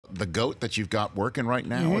the goat that you've got working right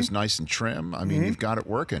now is nice and trim. I mean, you've got it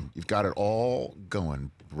working. You've got it all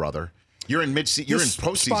going, brother. You're in mid-season. You're in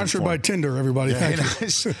postseason. Sponsored by Tinder, everybody. Thank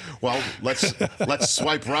you. Well, let's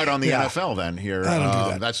swipe right on the NFL then. Here, I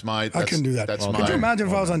don't do that. I can do that. Could you imagine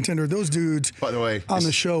if I was on Tinder? Those dudes, by the way, on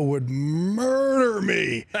the show would murder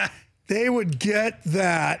me. They would get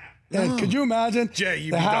that. And could you imagine Jay,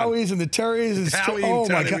 the Howies and the Terrys? Oh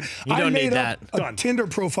my God! You don't need that. I made up a Tinder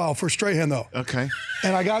profile for Strahan though. Okay.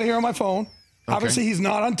 And I got it here on my phone. Okay. Obviously, he's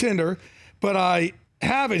not on Tinder, but I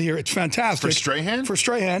have it here. It's fantastic. For Strahan? For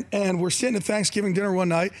Strahan. And we're sitting at Thanksgiving dinner one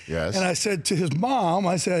night. Yes. And I said to his mom,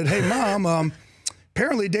 I said, hey, Mom,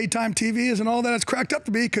 apparently daytime TV isn't all that it's cracked up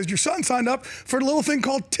to be because your son signed up for a little thing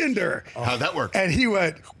called Tinder. How'd that work? And he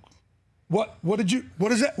went, what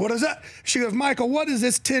is that? She goes, Michael, what is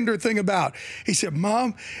this Tinder thing about? He said,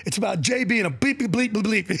 Mom, it's about Jay being a bleep, bleep, bleep,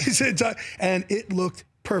 bleep. He said, and it looked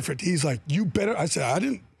perfect. He's like, you better. I said, I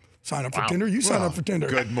didn't sign up for Tinder. You signed up for Tinder.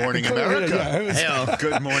 Good morning, America.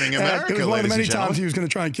 Good morning, America. It was one of the many times he was going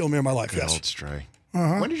to try and kill me in my life. Good old Stray.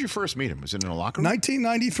 When did you first meet him? Was it in a locker room?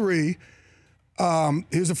 1993.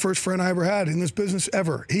 He was the first friend I ever had in this business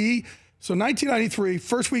ever. So 1993,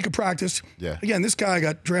 first week of practice. Yeah. Again, this guy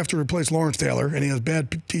got drafted to replace Lawrence Taylor, and he has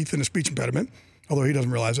bad teeth and a speech impediment, although he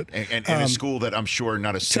doesn't realize it. And in a school that I'm sure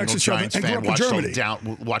not a single Giants fan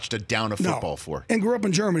watched a down of football for. And grew up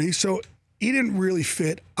in Germany, so he didn't really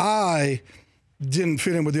fit. I didn't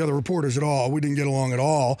fit in with the other reporters at all. We didn't get along at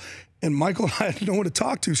all. And Michael and I had no one to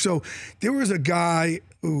talk to. So there was a guy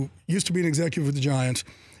who used to be an executive with the Giants.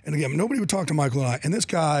 And again, nobody would talk to Michael and I. And this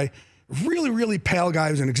guy, really, really pale guy,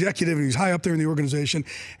 was an executive, and he's high up there in the organization.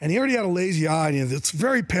 And he already had a lazy eye, and it's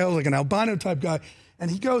very pale, like an albino type guy. And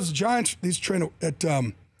he goes, the Giants, he's trained at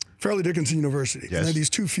Fairleigh Dickinson University. Yes. And they had these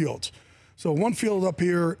two fields. So one field up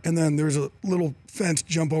here, and then there's a little fence,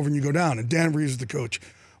 jump over and you go down. And Dan Reeves is the coach.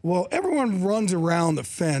 Well, everyone runs around the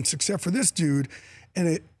fence except for this dude.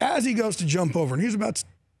 And as he goes to jump over, and he's about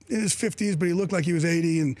in his 50s, but he looked like he was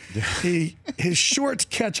 80, and his shorts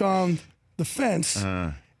catch on the fence.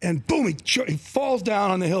 And boom, he falls down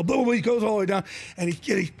on the hill. Boom, he goes all the way down, and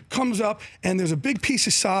he comes up, and there's a big piece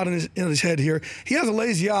of sod in his head here. He has a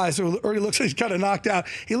lazy eye, so it already looks like he's kind of knocked out.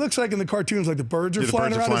 He looks like in the cartoons, like the birds are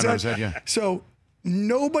flying around his head. Yeah. So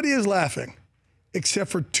nobody is laughing except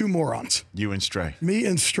for two morons. You and Stray. Me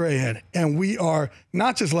and Strahan. And we are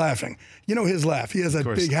not just laughing. You know his laugh. He has that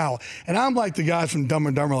big howl. And I'm like the guys from Dumb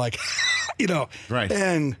and Dumber, like, Right.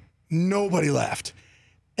 And nobody laughed.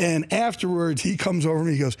 And afterwards, he comes over to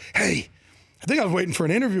me. He goes, hey, I think I was waiting for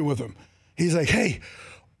an interview with him. He's like, hey,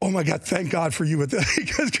 oh, my God, thank God for you.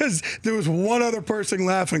 Because there was one other person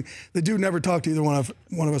laughing. The dude never talked to either one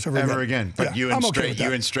of us ever again. But you and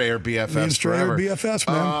Stray are BFFs Me and Stray forever. are BFFs,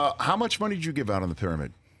 man. How much money did you give out on the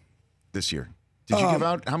pyramid this year? Did you give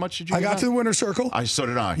out? How much did you give out? I got to the winner's circle. So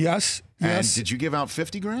did I. Yes. And did you give out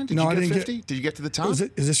 50 grand? No, I didn't 50? Did you get to the top? Is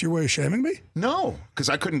this your way of shaming me? No, because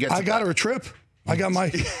I couldn't get to I got her a trip. I got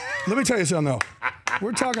my, let me tell you something, though.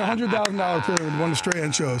 We're talking $100,000 pyramid, one of the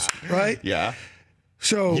Strahan shows, right? Yeah.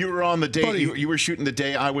 So you were on the day, buddy, you were shooting the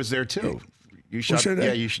day I was there, too. You shot, you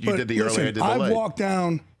did the early, I did the I late. walked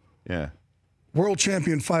down world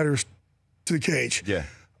champion fighters to the cage. Yeah.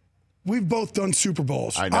 We've both done Super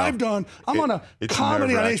Bowls. I know. I'm on a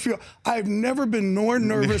comedy on HBO. I've never been more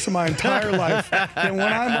nervous in my entire life than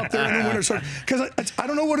when I'm up there in the winner's circle. Because I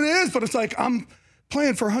don't know what it is, but it's like I'm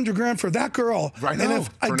playing for $100,000 for that girl. Right. And if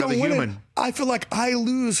I don't win it, I feel like I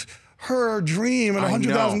lose her dream and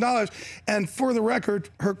 $100,000. And for the record,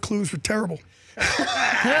 her clues were terrible.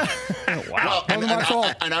 Wow. Well, wasn't my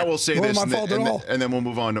fault. And I will say wasn't this, my fault at all. And then we'll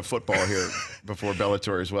move on to football here before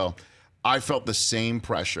Bellator as well. I felt the same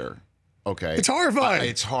pressure. Okay. It's horrifying.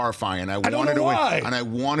 It's horrifying. And I don't wanted know to why. win. And I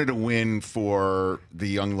wanted to win for the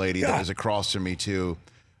young lady that was across from me too.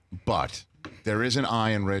 But there is an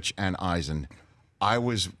I in Rich and Eisen. I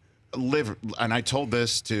was and I told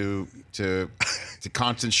this to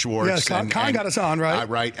Constance Schwartz. Yes, Con got us on, right?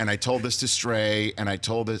 Right. And I told this to Stray, and I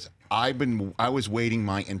told this. I was waiting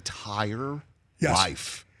my entire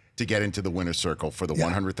life to get into the winner's circle for the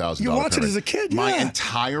 $100,000. You watched it as a kid, My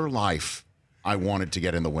entire life, I wanted to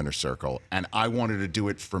get in the winner's circle, and I wanted to do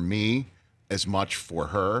it for me as much for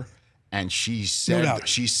her. And she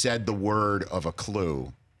said the word of a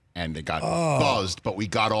clue. And it got buzzed, but we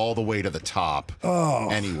got all the way to the top.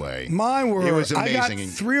 Anyway, mine were. It was amazing. I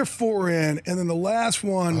got 3 or 4 in, and then the last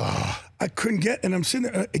one I couldn't get. And I'm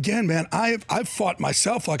sitting there again, man. I've fought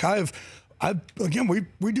myself. Like I Again,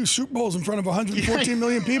 we do Super Bowls in front of 114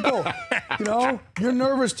 million people. You know, you're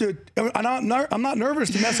nervous to. I'm not nervous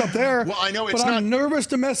to mess up there. Well, I know it's but not. I'm nervous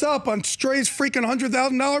to mess up on Stray's freaking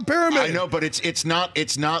 $100,000 pyramid. I know, but it's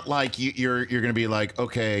not like you're going to be like,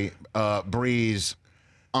 okay, Breeze,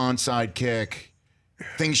 onside kick.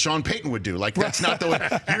 Things Sean Payton would do. Like, that's not the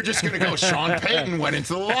way. You're just going to go, Sean Payton went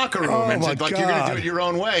into the locker room. and like, you're going to do it your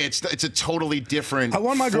own way. It's a totally different I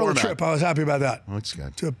won my girl a format. trip. I was happy about that. Oh, that's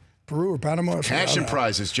good. To Peru or Panama. Cash and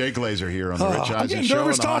prizes. Jay Glazer here on the Rich Eisen I'm getting Show.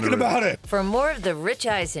 nervous talking about it. For more of the Rich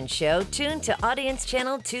Eisen Show, tune to Audience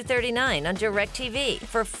Channel 239 on DirecTV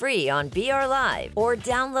for free on BR Live or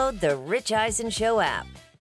download the Rich Eisen Show app.